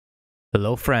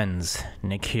Hello friends,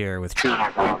 Nick here with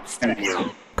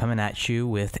coming at you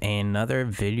with another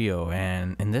video,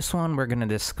 and in this one we're going to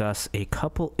discuss a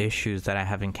couple issues that I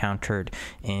have encountered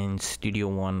in Studio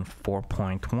One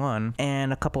 4.1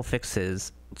 and a couple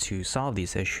fixes to solve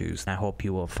these issues. I hope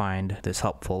you will find this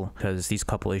helpful because these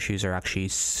couple issues are actually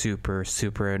super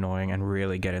annoying and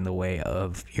really get in the way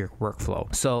of your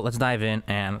workflow. So let's dive in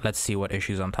and let's see what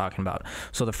issues I'm talking about.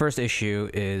 So the first issue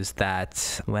is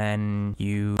that when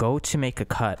you go to make a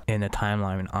cut in a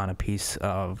timeline on a piece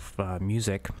of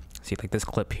music, see like this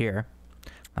clip here,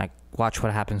 like watch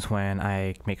what happens when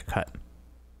I make a cut.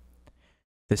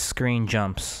 The screen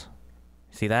jumps.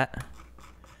 See that?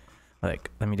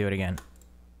 Like, let me do it again.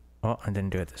 Oh, I didn't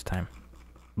do it this time.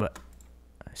 But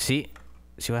see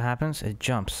what happens? It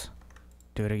jumps.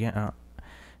 Do it again. Oh.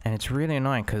 And it's really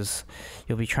annoying because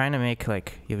you'll be trying to make,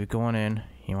 like, you'll be going in,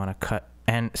 you want to cut,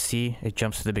 and see, it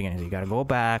jumps to the beginning. So you got to go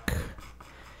back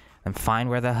and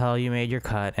find where the hell you made your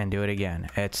cut and do it again.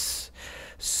 It's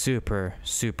super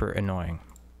annoying.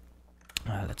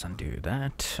 Let's undo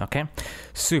that. Okay,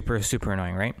 super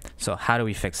annoying, right? So how do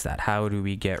we fix that? How do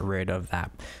we get rid of that?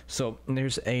 So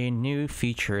there's a new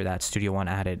feature that Studio One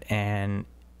added, and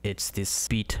it's this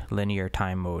beat linear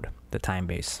time mode, the time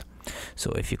base. So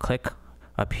if you click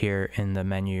up here in the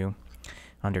menu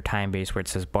under time base where it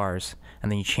says bars,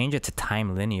 and then you change it to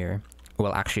time linear, it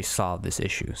will actually solve this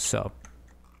issue. So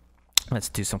let's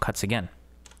do some cuts again.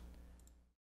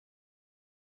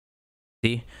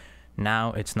 See?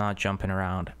 Now it's not jumping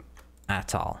around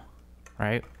at all,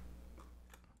 right?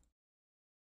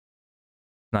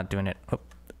 Not doing it. Oh,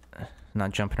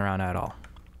 not jumping around at all.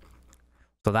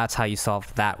 So that's how you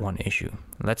solve that one issue.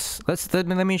 Let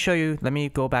me show you. Let me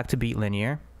go back to beat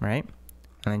linear, right?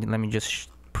 And then let me just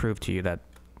prove to you that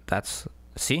that's,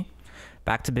 see,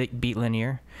 back to beat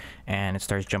linear, and it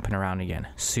starts jumping around again.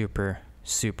 Super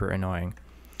annoying.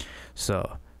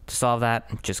 So to solve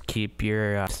that, just keep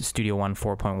your Studio One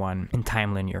 4.1 in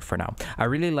time linear for now. I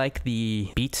really like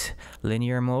the beat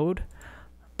linear mode,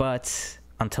 but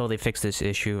until they fix this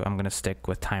issue, I'm gonna stick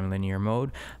with time linear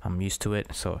mode. I'm used to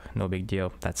it, so no big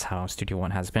deal. That's how Studio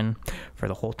One has been for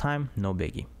the whole time. No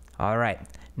biggie. All right,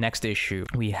 next issue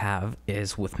we have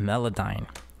is with Melodyne.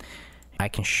 I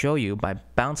can show you by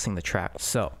bouncing the track.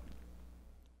 So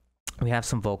we have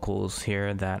some vocals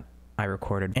here that I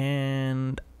recorded,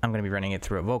 and I'm gonna be running it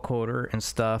through a vocoder and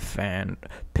stuff and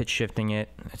pitch shifting it.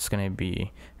 It's gonna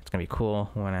be cool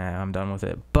when I'm done with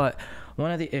it. But one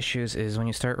of the issues is when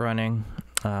you start running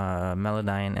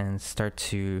Melodyne and start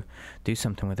to do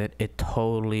something with it, it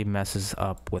totally messes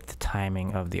up with the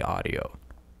timing of the audio.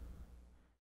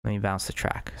 Let me bounce the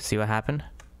track. See what happened?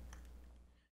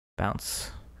 Bounce.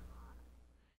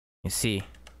 You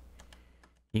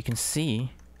can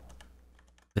see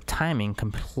the timing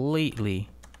completely.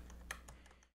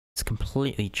 It's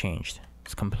completely changed.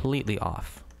 It's completely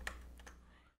off.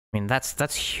 I mean,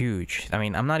 that's huge. I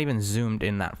mean, I'm not even zoomed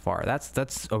in that far.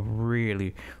 That's a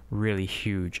really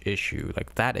huge issue.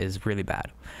 Like, that is really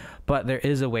bad. But there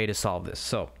is a way to solve this.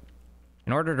 So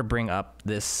in order to bring up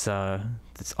this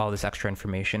all this extra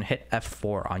information, hit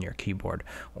F4 on your keyboard,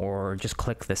 or just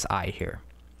click this eye here.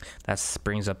 That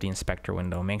brings up the inspector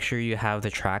window. Make sure you have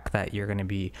the track that you're going to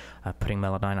be putting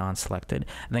Melodyne on selected,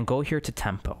 and then go here to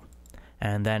tempo,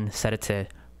 and then set it to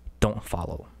don't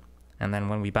follow. And then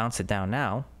when we bounce it down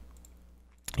now,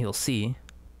 you'll see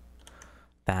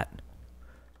that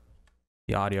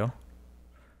the audio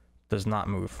does not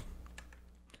move.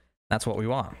 That's what we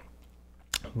want.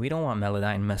 We don't want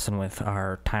Melodyne messing with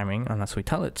our timing unless we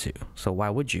tell it to. So why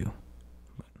would you?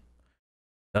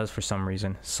 It does for some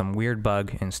reason. Some weird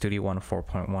bug in Studio One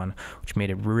 4.1, which made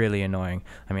it really annoying.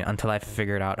 I mean, until I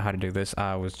figured out how to do this,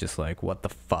 I was just like, what the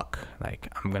fuck?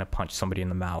 Like, I'm gonna punch somebody in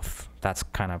the mouth. That's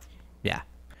kind of, yeah.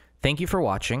 Thank you for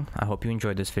watching. I hope you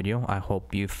enjoyed this video. I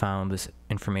hope you found this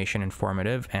information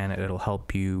informative, and it'll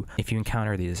help you if you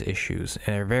encounter these issues.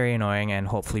 They're very annoying, and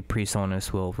hopefully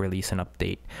Presonus will release an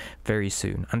update very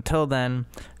soon. Until then,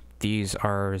 these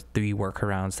are the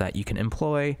workarounds that you can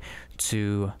employ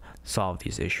to solve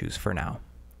these issues for now.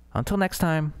 Until next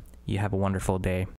time, you have a wonderful day.